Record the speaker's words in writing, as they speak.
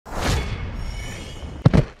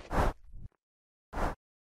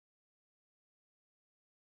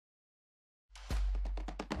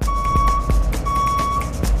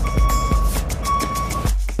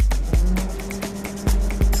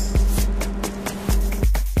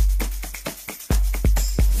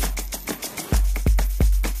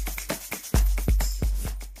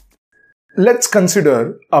Let's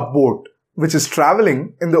consider a boat which is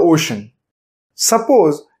traveling in the ocean.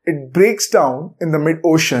 Suppose it breaks down in the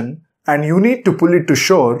mid-ocean and you need to pull it to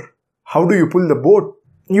shore. How do you pull the boat?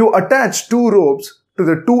 You attach two ropes to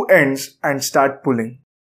the two ends and start pulling.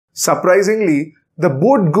 Surprisingly, the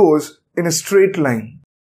boat goes in a straight line.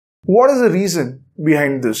 What is the reason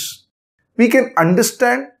behind this? We can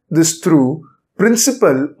understand this through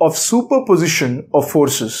principle of superposition of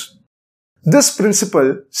forces. This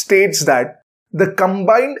principle states that the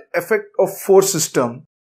combined effect of force system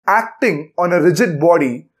acting on a rigid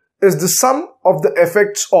body is the sum of the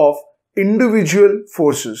effects of individual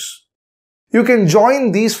forces. You can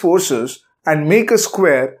join these forces and make a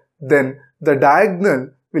square, then the diagonal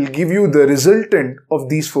will give you the resultant of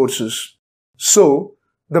these forces. So,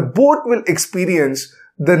 the boat will experience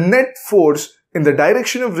the net force in the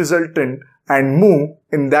direction of resultant and move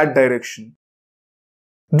in that direction.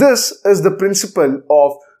 This is the principle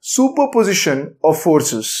of superposition of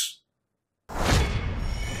forces.